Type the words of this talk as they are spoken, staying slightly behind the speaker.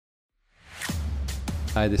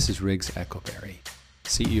Hi, this is Riggs Eckleberry,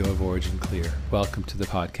 CEO of Origin Clear. Welcome to the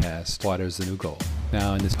podcast, Water is the New Gold.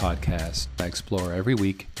 Now in this podcast, I explore every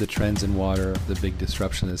week the trends in water, the big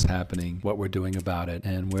disruption that's happening, what we're doing about it,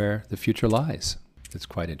 and where the future lies. It's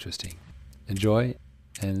quite interesting. Enjoy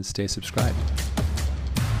and stay subscribed.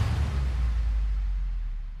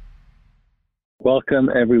 Welcome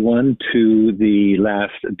everyone to the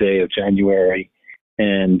last day of January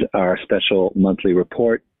and our special monthly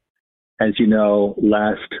report. As you know,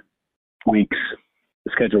 last week's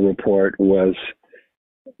scheduled report was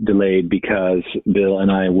delayed because Bill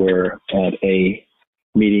and I were at a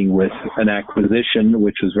meeting with an acquisition,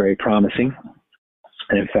 which was very promising.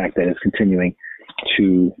 And in fact, that is continuing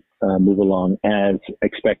to move along as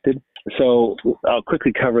expected. So I'll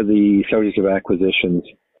quickly cover the subject of acquisitions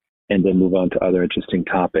and then move on to other interesting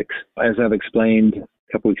topics. As I've explained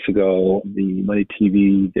a couple weeks ago, the Money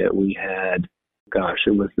TV that we had,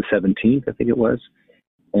 it was the 17th, I think it was.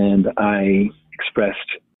 And I expressed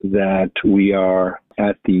that we are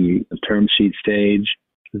at the term sheet stage,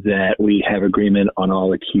 that we have agreement on all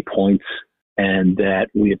the key points, and that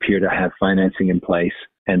we appear to have financing in place,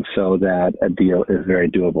 and so that a deal is very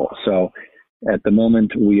doable. So at the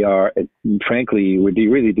moment, we are, frankly,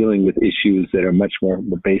 we're really dealing with issues that are much more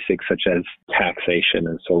basic, such as taxation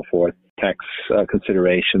and so forth, tax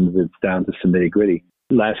considerations. It's down to some nitty-gritty.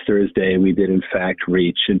 Last Thursday, we did, in fact,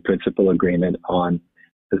 reach in principle agreement on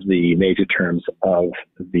the major terms of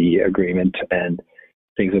the agreement, and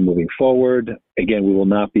things are moving forward. Again, we will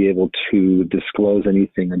not be able to disclose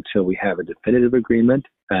anything until we have a definitive agreement,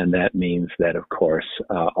 and that means that, of course,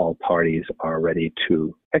 all parties are ready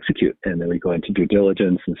to execute, and then we go into due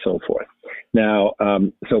diligence and so forth. Now,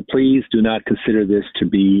 so please do not consider this to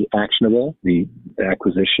be actionable. The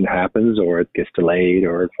acquisition happens, or it gets delayed,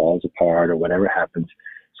 or it falls apart, or whatever happens.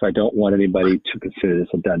 So I don't want anybody to consider this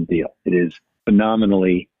a done deal. It is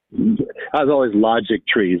phenomenally, there's always logic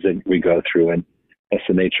trees that we go through, and that's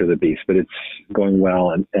the nature of the beast, but it's going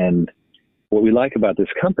well. And what we like about this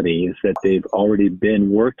company is that they've already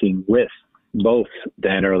been working with both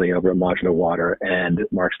Dan Early over at Modular Water and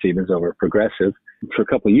Mark Stevens over at Progressive. For a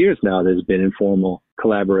couple of years now, there's been informal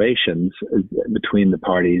collaborations between the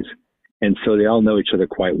parties, and so they all know each other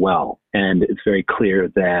quite well. And it's very clear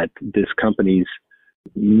that this company's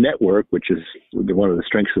network, which is one of the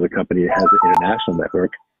strengths of the company, it has an international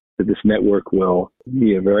network, that this network will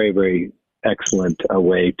be a very, very excellent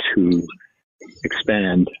way to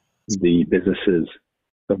expand the businesses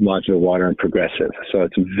of Modular Water and Progressive. So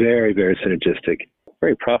it's a very, very synergistic,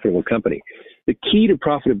 very profitable company. The key to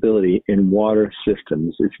profitability in water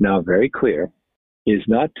systems, it's now very clear, is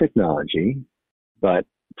not technology, but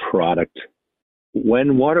product.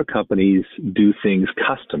 When water companies do things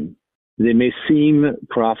custom, they may seem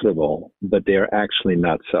profitable, but they're actually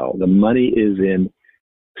not so. The money is in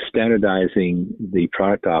standardizing the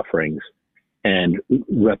product offerings and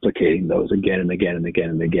replicating those again and again and again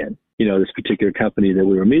and again. You know, this particular company that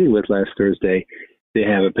we were meeting with last Thursday, they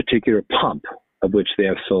have a particular pump of which they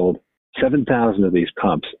have sold 7,000 of these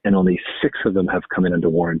pumps, and only 6 of them have come in under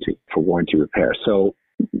warranty for warranty repair. So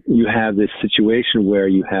you have this situation where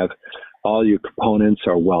you have all your components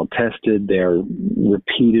are well tested. They're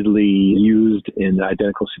repeatedly used in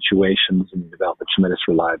identical situations and develop a tremendous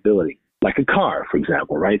reliability. Like a car, for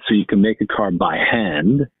example, right? So you can make a car by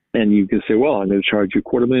hand, and you can say, well, I'm going to charge you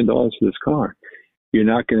 $250,000 for this car. You're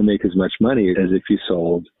not going to make as much money as if you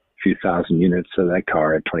sold a few thousand units of that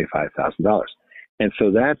car at $25,000. And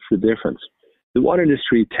so that's the difference. The water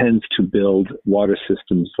industry tends to build water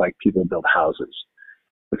systems like people build houses,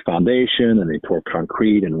 with foundation, and they pour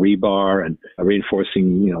concrete and rebar and a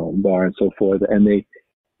reinforcing, bar and so forth. And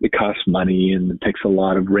it costs money, and it takes a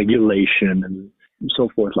lot of regulation and so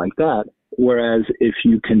forth like that. Whereas if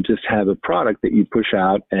you can just have a product that you push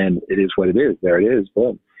out and it is what it is, there it is,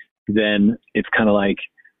 boom, then it's kind of like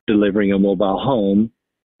delivering a mobile home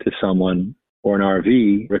to someone, or an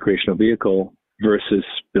RV, recreational vehicle, versus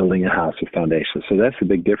building a house with foundation. So that's the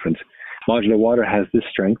big difference. Modular Water has this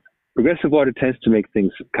strength. Progressive Water tends to make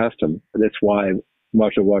things custom. That's why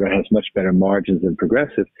Modular Water has much better margins than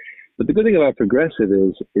Progressive. But the good thing about Progressive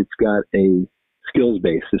is it's got a skills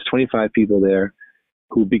base. There's 25 people there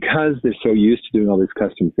who, because they're so used to doing all these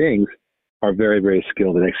custom things, are very, very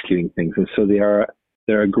skilled at executing things. And so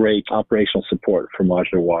they're a great operational support for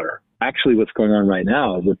Modular Water. Actually, what's going on right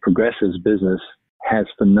now is that Progressive's business has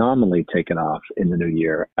phenomenally taken off in the new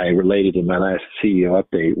year. I related in my last CEO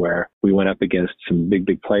update where we went up against some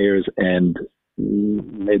big players and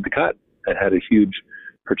made the cut and had a huge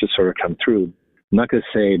purchase order come through. I'm not going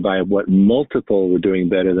to say by what multiple we're doing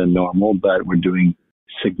better than normal, but we're doing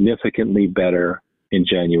significantly better in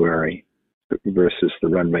January versus the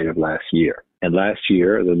run rate of last year. And last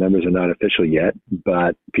year, the numbers are not official yet,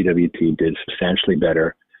 but PWT did substantially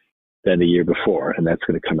better than the year before, and that's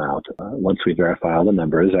going to come out. Once we verify all the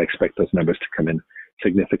numbers, I expect those numbers to come in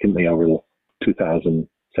significantly over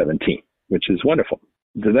 2017, which is wonderful.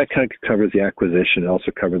 So that kind of covers the acquisition. It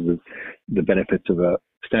also covers the benefits of a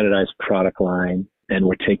standardized product line, and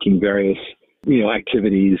we're taking various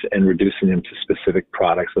activities and reducing them to specific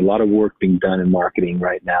products. A lot of work being done in marketing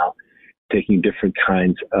right now, taking different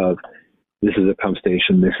kinds of, this is a pump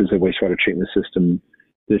station, this is a wastewater treatment system,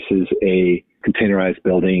 this is a containerized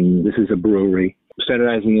building, this is a brewery,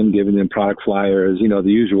 standardizing them, giving them product flyers, the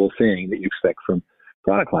usual thing that you expect from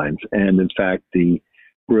product lines. And in fact, the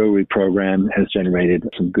brewery program has generated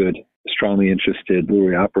some good, strongly interested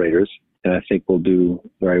brewery operators, and I think we'll do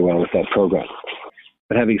very well with that program.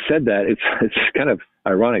 But having said that, it's kind of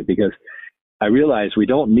ironic because I realize we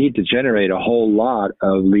don't need to generate a whole lot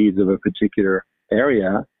of leads of a particular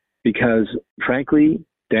area because, frankly,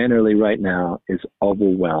 Dan Early right now is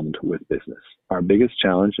overwhelmed with business. Our biggest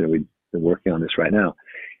challenge, and we've been working on this right now,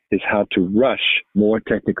 is how to rush more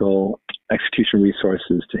technical execution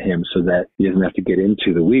resources to him so that he doesn't have to get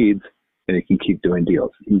into the weeds and he can keep doing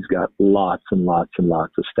deals. He's got lots and lots and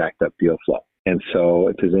lots of stacked up deal flow. And so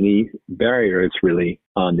if there's any barrier, it's really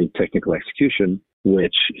on the technical execution,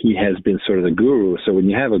 which he has been sort of the guru. So when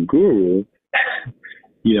you have a guru,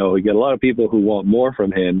 you get a lot of people who want more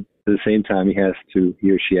from him. At the same time,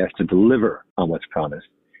 he or she has to deliver on what's promised.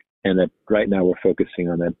 And that right now we're focusing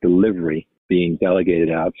on that delivery being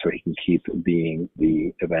delegated out so he can keep being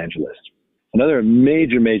the evangelist. Another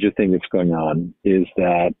major thing that's going on is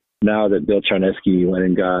that now that Bill Charneski went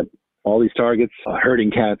and got all these targets,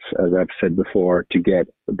 herding cats, as I've said before, to get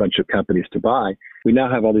a bunch of companies to buy, we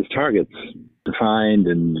now have all these targets defined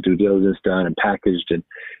and due diligence done and packaged. And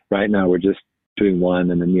right now we're just doing one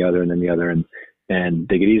and then the other and then the other. And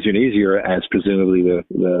they get easier and easier as presumably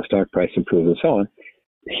the stock price improves and so on.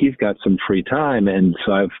 He's got some free time, and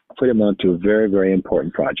so I've put him onto a very, very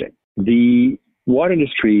important project. The water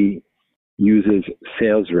industry uses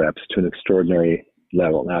sales reps to an extraordinary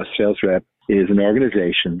level. Now, a sales rep is an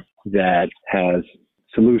organization that has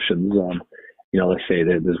solutions. Let's say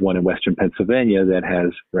that there's one in Western Pennsylvania that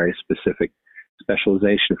has very specific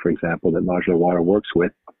specialization, for example, that Modular Water works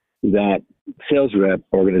with. That sales rep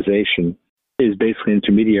organization is basically an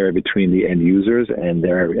intermediary between the end users and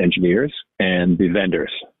their engineers and the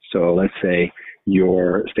vendors. So let's say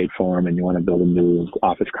you're State Farm and you want to build a new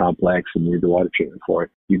office complex and you need the water treatment for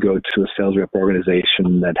it. You go to a sales rep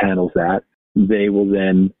organization that handles that. They will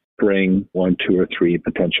then bring 1, 2, or 3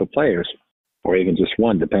 potential players, or even just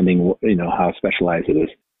one, depending, how specialized it is.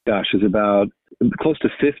 Gosh, there's about close to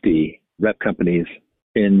 50 rep companies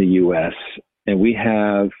in the U.S., and we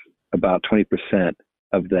have about 20%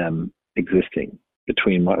 of them existing,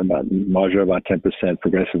 between Modular about 10%,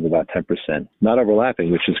 Progressive about 10%, not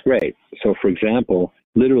overlapping, which is great. So, for example,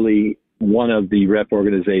 literally one of the rep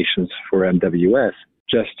organizations for MWS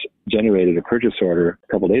just generated a purchase order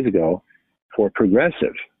a couple of days ago for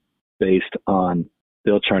Progressive based on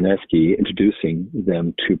Bill Charneski introducing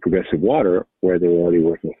them to Progressive Water, where they were already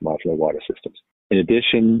working with Modular Water Systems. In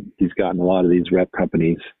addition, he's gotten a lot of these rep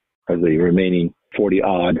companies, of the remaining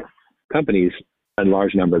 40-odd companies, a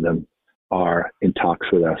large number of them are in talks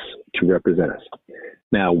with us to represent us.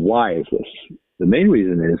 Now, why is this? The main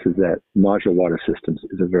reason is that Modular Water Systems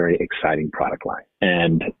is a very exciting product line,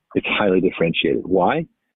 and it's highly differentiated. Why?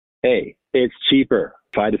 A, it's cheaper,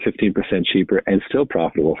 5 to 15% cheaper, and still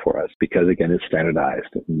profitable for us because, again, it's standardized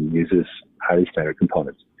and uses highly standard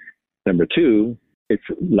components. Number 2, it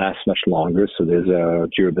lasts much longer, so there's a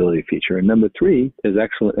durability feature. And number 3 is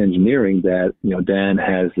excellent engineering that, Dan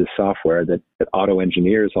has this software that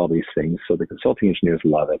auto-engineers all these things, so the consulting engineers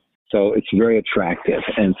love it. So it's very attractive,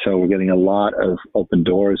 and so we're getting a lot of open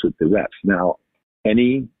doors with the reps. Now,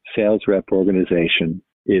 any sales rep organization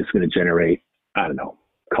is going to generate,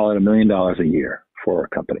 call it $1 million a year for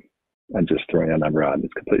a company. I'm just throwing a number out.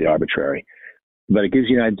 It's completely arbitrary. But it gives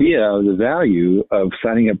you an idea of the value of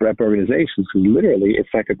signing up rep organizations, because literally it's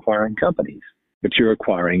like acquiring companies. But you're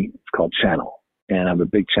acquiring, it's called channel. And I'm a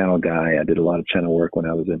big channel guy. I did a lot of channel work when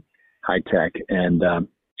I was in high tech. And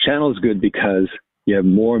channel is good because you have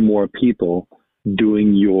more and more people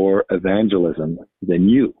doing your evangelism than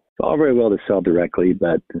you. It's all very well to sell directly,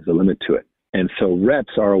 but there's a limit to it. And so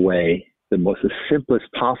reps are a way, the simplest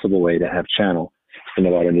possible way to have channel in the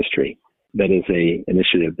water industry. That is a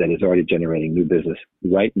initiative that is already generating new business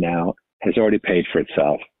right now, has already paid for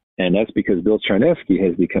itself. And that's because Bill Charneski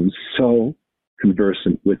has become so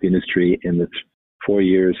conversant with the industry in the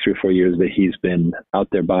 3 or 4 years that he's been out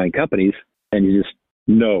there buying companies. And you just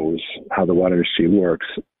knows how the water industry works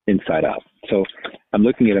inside out. So I'm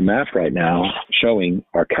looking at a map right now showing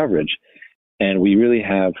our coverage, and we really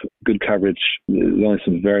have good coverage. There's only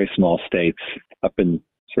some very small states up in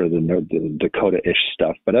sort of the Dakota-ish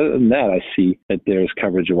stuff. But other than that, I see that there's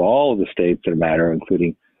coverage of all of the states that matter,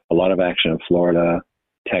 including a lot of action in Florida,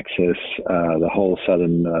 Texas, the whole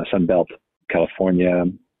southern Sun Belt, California,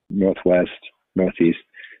 Northwest, Northeast.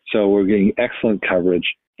 So we're getting excellent coverage,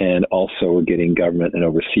 and also we're getting government and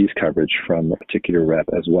overseas coverage from a particular rep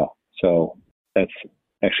as well. So that's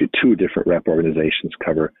actually two different rep organizations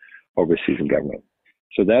cover overseas and government.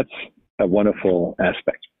 So that's a wonderful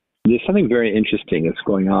aspect. There's something very interesting that's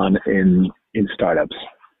going on in startups,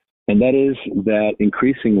 and that is that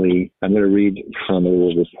increasingly, I'm going to read from a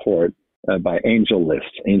little report by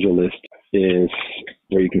AngelList. AngelList is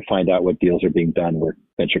where you can find out what deals are being done with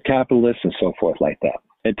venture capitalists and so forth like that.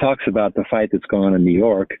 It talks about the fight that's going on in New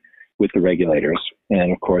York with the regulators.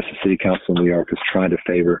 And of course, the City Council of New York is trying to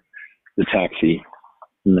favor the taxi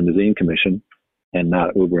and limousine commission and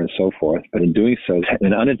not Uber and so forth. But in doing so, in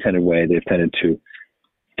an unintended way, they've tended to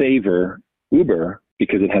favor Uber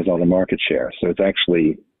because it has all the market share. So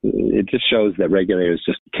it just shows that regulators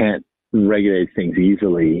just can't regulate things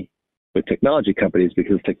easily with technology companies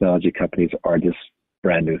because technology companies are this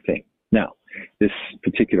brand new thing. Now, this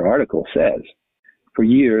particular article says, for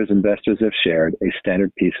years, investors have shared a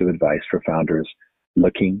standard piece of advice for founders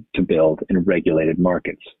looking to build in regulated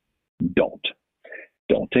markets. Don't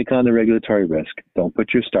take on the regulatory risk. Don't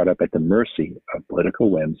put your startup at the mercy of political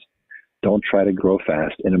whims. Don't try to grow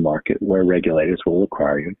fast in a market where regulators will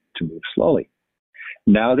require you to move slowly.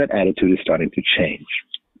 Now that attitude is starting to change.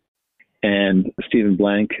 And Stephen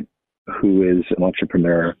Blank, who is an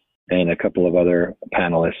entrepreneur, and a couple of other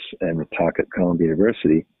panelists and a talk at Columbia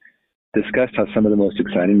University, discussed how some of the most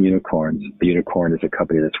exciting unicorns, a unicorn is a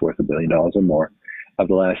company that's worth $1 billion or more, of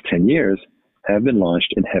the last 10 years, have been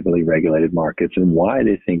launched in heavily regulated markets, and why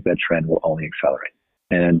they think that trend will only accelerate.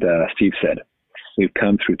 And Steve said, we've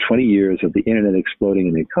come through 20 years of the internet exploding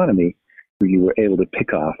in the economy, where you were able to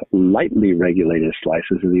pick off lightly regulated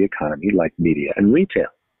slices of the economy like media and retail.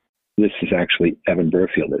 This is actually Evan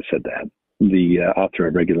Burfield that said that, the author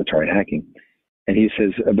of Regulatory Hacking. And he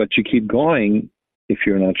says, but you keep going if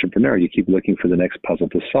you're an entrepreneur. You keep looking for the next puzzle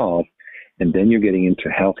to solve, and then you're getting into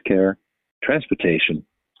healthcare, transportation,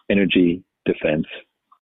 energy, defense,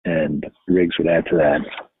 and Riggs would add to that,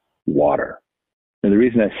 water. And the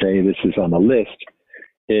reason I say this is on the list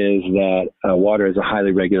is that water is a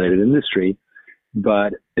highly regulated industry,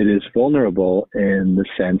 but it is vulnerable in the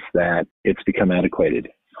sense that it's become antiquated.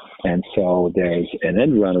 And so there's an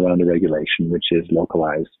end run around the regulation, which is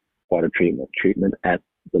localized water treatment at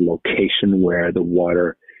the location where the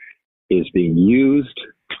water is being used.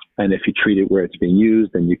 And if you treat it where it's being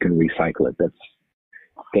used, then you can recycle it. That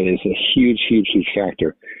is a huge, huge, huge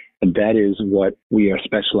factor. And that is what we are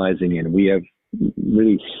specializing in. We have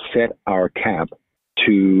really set our cap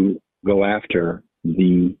to go after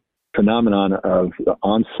the phenomenon of the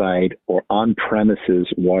on-site or on-premises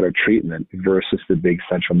water treatment versus the big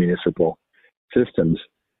central municipal systems,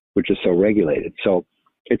 which are so regulated. So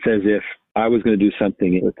it's as if I was going to do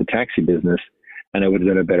something with the taxi business and I would have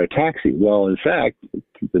done a better taxi. Well, in fact,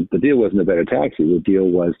 the deal wasn't a better taxi. The deal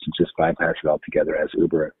was to just bypass it altogether, as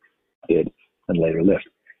Uber did and later Lyft.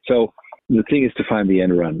 So the thing is to find the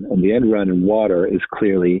end run. And the end run in water is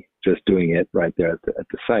clearly just doing it right there at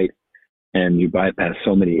the site. And you bypass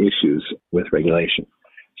so many issues with regulation.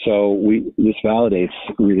 So this validates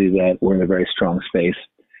really that we're in a very strong space.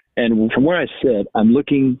 And from where I sit, I'm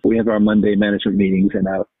looking, we have our Monday management meetings, and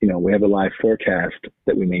we have a live forecast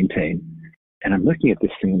that we maintain. And I'm looking at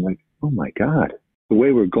this thing like, oh my God, the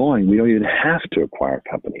way we're going, we don't even have to acquire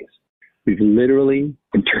companies. We've literally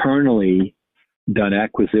internally done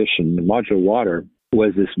acquisition. Modular Water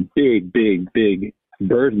was this big, big, big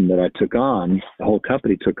burden that I took on, the whole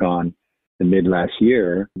company took on in mid last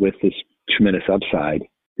year with this tremendous upside.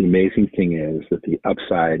 The amazing thing is that the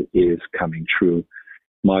upside is coming true.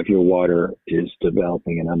 Modular Water is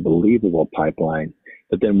developing an unbelievable pipeline.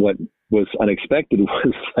 But then what was unexpected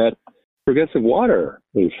was that Progressive Water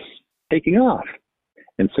was taking off.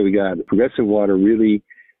 And so we got Progressive Water really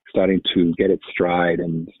starting to get its stride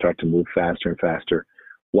and start to move faster and faster,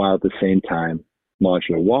 while at the same time,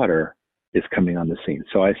 Modular Water is coming on the scene.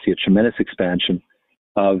 So I see a tremendous expansion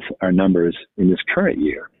of our numbers in this current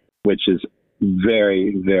year, which is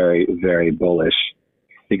very, very, very bullish.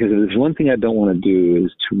 Because if there's one thing I don't want to do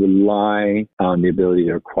is to rely on the ability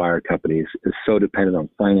to acquire companies. It's so dependent on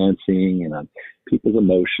financing and on people's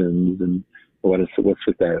emotions and what's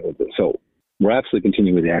with that. So we're absolutely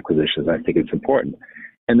continuing with the acquisitions. I think it's important.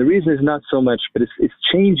 And the reason is not so much, but it's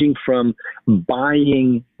changing from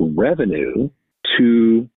buying revenue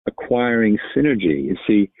to acquiring synergy. You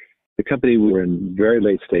see, the company we're in very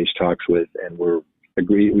late stage talks with, and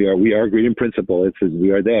we are agreed in principle. It says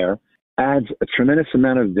we are there, adds a tremendous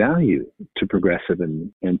amount of value to Progressive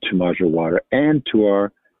and to Modular Water and to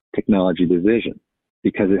our technology division,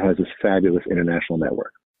 because it has this fabulous international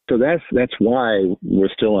network. So that's why we're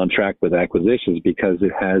still on track with acquisitions, because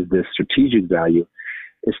it has this strategic value.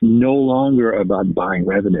 It's no longer about buying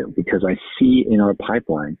revenue, because I see in our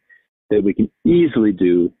pipeline that we can easily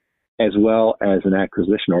do as well as an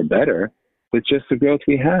acquisition or better with just the growth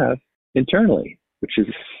we have internally, which is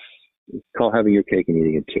called having your cake and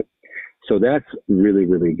eating it too. So that's really,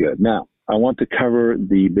 really good. Now, I want to cover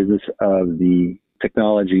the business of the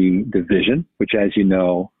technology division, which, as you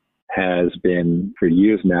know, has been for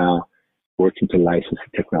years now working to license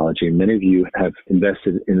the technology. And many of you have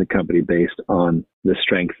invested in the company based on the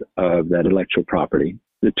strength of that intellectual property.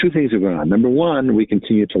 The two things are going on. Number one, we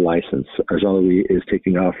continue to license. Jean-Louis is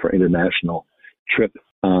taking off for international trip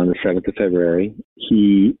on the 7th of February.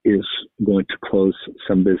 He is going to close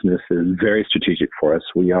some business that is very strategic for us.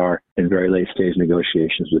 We are in very late stage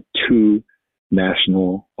negotiations with two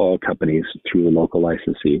national oil companies through the local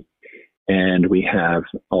licensee. And we have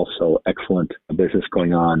also excellent business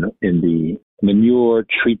going on in the manure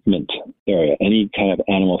treatment area, any kind of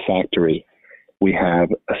animal factory. We have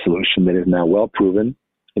a solution that is now well proven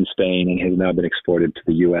in Spain and has now been exported to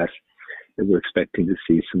the U.S. And we're expecting to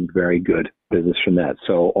see some very good business from that.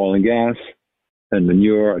 So oil and gas and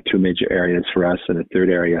manure are two major areas for us. And a third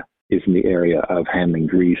area is in the area of handling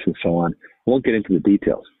grease and so on. I won't get into the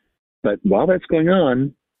details. But while that's going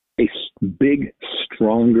on, a big,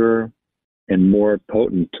 stronger, and more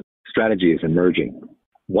potent strategy is emerging.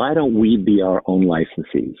 Why don't we be our own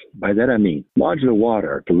licensees? By that I mean, Modular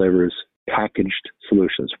Water delivers packaged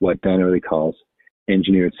solutions, what Dan really calls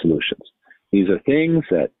engineered solutions. These are things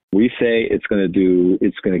that we say it's going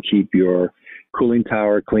to keep your cooling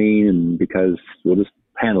tower clean, and because we'll just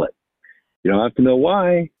handle it. You don't have to know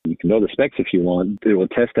why. You can know the specs if you want. It will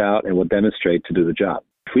test out and will demonstrate to do the job.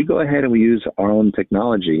 If we go ahead and we use our own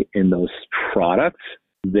technology in those products,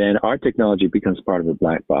 then our technology becomes part of a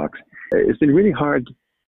black box. It's been really hard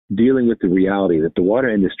dealing with the reality that the water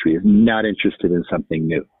industry is not interested in something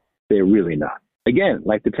new. They're really not. Again,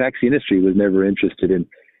 like the taxi industry was never interested in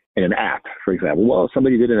an app, for example. Well,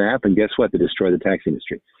 somebody did an app, and guess what? They destroyed the taxi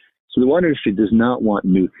industry. So the water industry does not want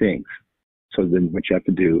new things. So then what you have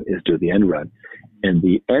to do is do the end run. And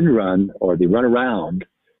the end run, or the run around,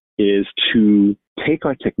 is to take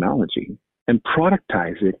our technology and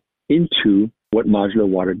productize it into what Modular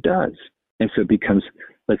Water does. And so it becomes,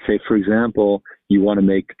 let's say, for example, you want to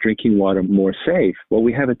make drinking water more safe. Well,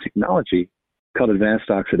 we have a technology called advanced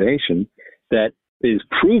oxidation that is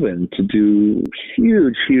proven to do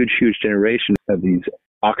huge generation of these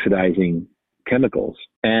oxidizing chemicals.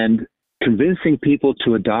 And convincing people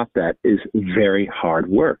to adopt that is very hard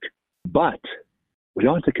work. But we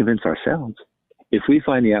don't have to convince ourselves. If we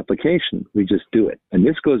find the application, we just do it. And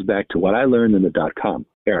this goes back to what I learned in the .com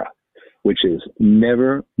era, which is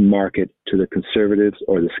never market to the conservatives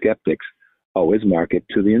or the skeptics, always market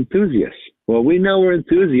to the enthusiasts. Well, we know we're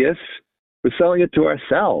enthusiasts. We're selling it to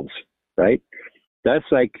ourselves, right? That's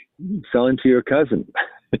like selling to your cousin.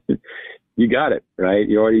 You got it, right?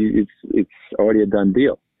 It's already a done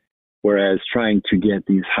deal. Whereas trying to get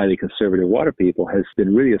these highly conservative water people has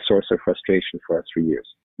been really a source of frustration for us for years.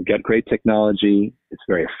 We've got great technology. It's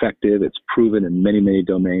very effective. It's proven in many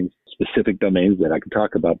domains, specific domains that I can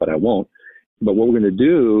talk about, but I won't. But what we're going to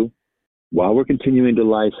do, while we're continuing to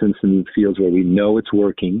license in fields where we know it's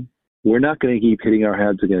working, we're not going to keep hitting our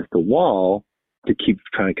heads against the wall to keep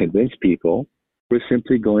trying to convince people. We're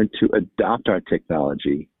simply going to adopt our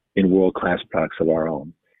technology in world-class products of our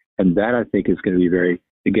own. And that, I think, is going to be very,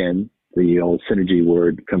 again, the old synergy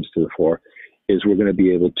word comes to the fore, is we're going to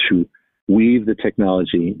be able to weave the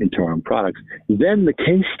technology into our own products. Then the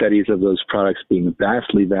case studies of those products being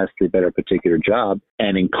vastly better at a particular job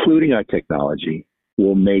and including our technology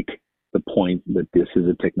will make the point that this is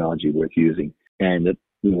a technology worth using, and that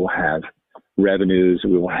we will have revenues,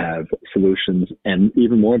 we will have solutions, and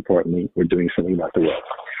even more importantly, we're doing something about the world.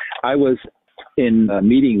 I was in a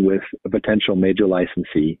meeting with a potential major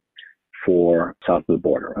licensee for south of the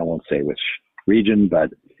border. I won't say which region,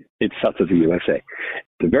 but it's south of the USA.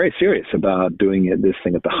 They're very serious about doing this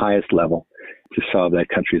thing at the highest level to solve that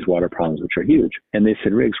country's water problems, which are huge. And they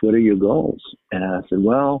said, Riggs, what are your goals? And I said,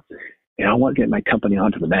 well, I want to get my company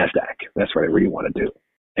onto the NASDAQ. That's what I really want to do.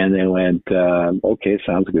 And they went, okay,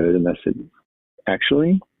 sounds good. And I said,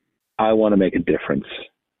 actually, I want to make a difference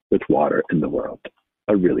with water in the world.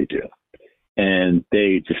 I really do. And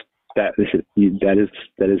they just, that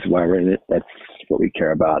is why we're in it. That's what we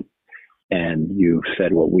care about. And you've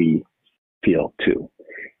said what we feel too.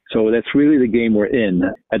 So that's really the game we're in.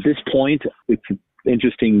 At this point, it's an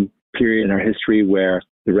interesting period in our history where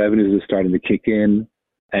the revenues are starting to kick in.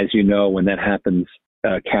 As you know, when that happens,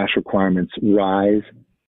 cash requirements rise.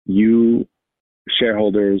 You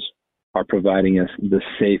shareholders are providing us the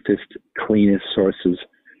safest, cleanest sources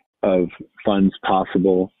of funds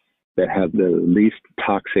possible that have the least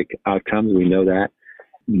toxic outcomes. We know that.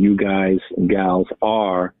 You guys and gals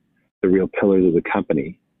are the real pillars of the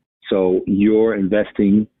company. So your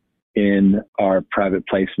investing in our private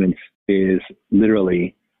placements is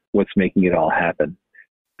literally what's making it all happen.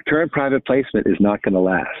 Current private placement is not going to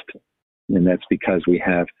last. And that's because we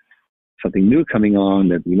have something new coming on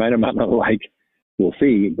that you might or might not like. We'll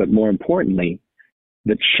see. But more importantly,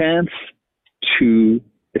 the chance to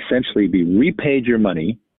essentially be repaid your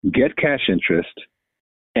money, get cash interest,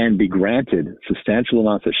 and be granted substantial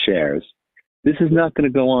amounts of shares. This is not going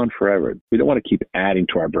to go on forever. We don't want to keep adding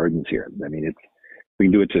to our burdens here. I mean, we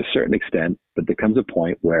can do it to a certain extent, but there comes a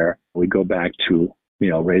point where we go back to,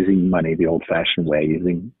 raising money the old-fashioned way,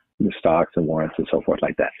 using the stocks and warrants and so forth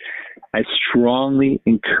like that. I strongly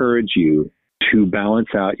encourage you to balance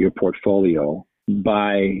out your portfolio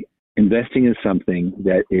by investing in something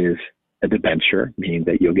that is a debenture, meaning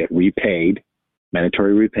that you'll get repaid,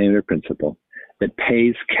 mandatory repayment of principal, that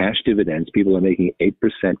pays cash dividends. People are making 8%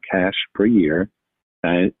 cash per year.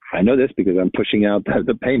 I know this because I'm pushing out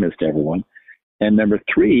the payments to everyone. And number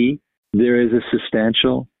 3, there is a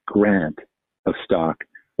substantial grant of stock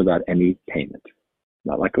without any payment.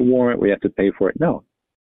 Not like a warrant where you have to pay for it. No,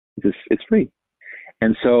 it's free.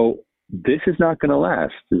 And so this is not going to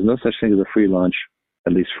last. There's no such thing as a free lunch,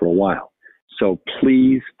 at least for a while. So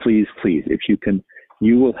please, please, please, if you can,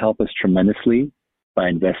 you will help us tremendously by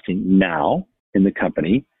investing now in the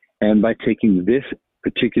company and by taking this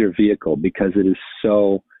particular vehicle because it is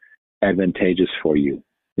so advantageous for you.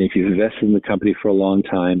 And if you've invested in the company for a long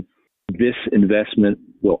time, this investment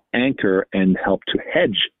will anchor and help to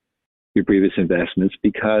hedge your previous investments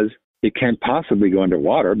because it can't possibly go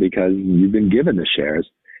underwater because you've been given the shares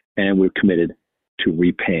and we're committed to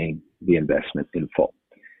repaying the investment in full,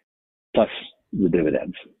 plus the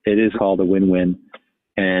dividends. It is called a win-win.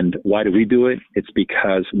 And why do we do it? It's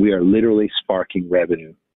because we are literally sparking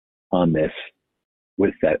revenue on this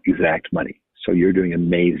with that exact money. So you're doing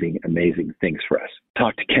amazing, amazing things for us.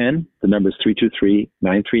 Talk to Ken. The number is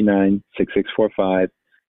 323-939-6645.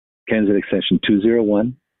 Ken's at extension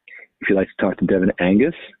 201. If you'd like to talk to Devin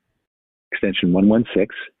Angus, extension 116,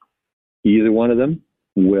 either one of them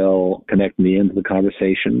will connect me into the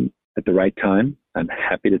conversation at the right time. I'm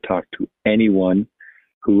happy to talk to anyone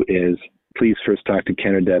who is. Please first talk to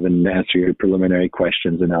Ken or Devin and answer your preliminary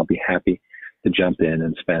questions, and I'll be happy to jump in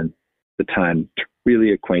and spend the time to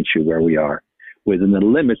really acquaint you where we are within the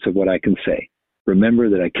limits of what I can say. Remember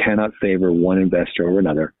that I cannot favor one investor over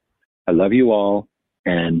another. I love you all,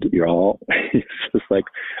 and you're all, it's just like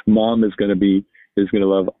mom is going to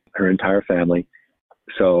love her entire family.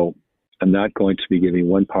 So I'm not going to be giving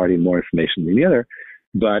one party more information than the other,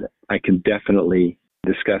 but I can definitely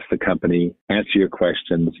discuss the company, answer your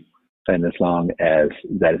questions, and as long as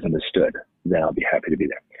that is understood, then I'll be happy to be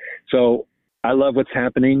there. So I love what's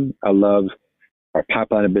happening. I love our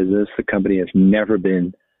pipeline of business. The company has never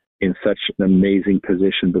been in such an amazing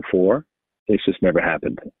position before. It's just never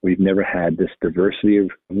happened. We've never had this diversity of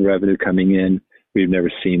revenue coming in. We've never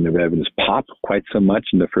seen the revenues pop quite so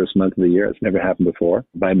much in the first month of the year. It's never happened before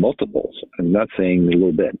by multiples. I'm not saying a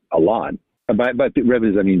little bit, a lot. By the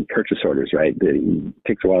revenues, I mean purchase orders, right? It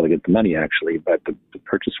takes a while to get the money, actually, but the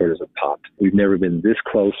purchase orders have popped. We've never been this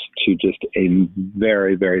close to just a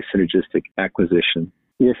very, very synergistic acquisition.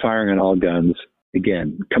 We're firing on all guns.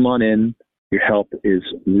 Again, come on in. Your help is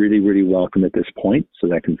really, really welcome at this point so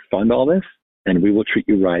that I can fund all this, and we will treat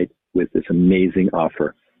you right with this amazing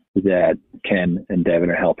offer that Ken and Devin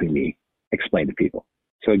are helping me explain to people.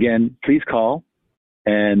 So again, please call,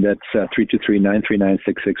 and that's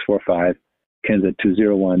 323-939-6645. Ken's at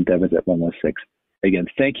 201, Devin's at 116. Again,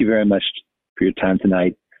 thank you very much for your time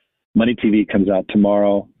tonight. Money TV comes out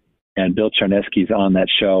tomorrow, and Bill Charneski's on that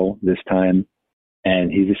show this time,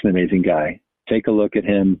 and he's just an amazing guy. Take a look at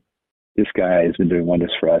him. This guy has been doing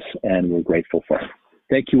wonders for us, and we're grateful for him.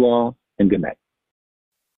 Thank you all, and good night.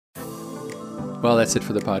 Well, that's it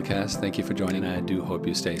for the podcast. Thank you for joining. I do hope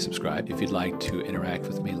you stay subscribed. If you'd like to interact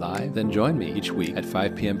with me live, then join me each week at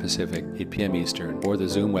 5 p.m. Pacific, 8 p.m. Eastern, or the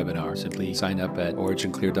Zoom webinar. Simply sign up at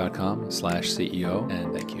originclear.com/CEO,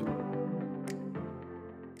 and thank you.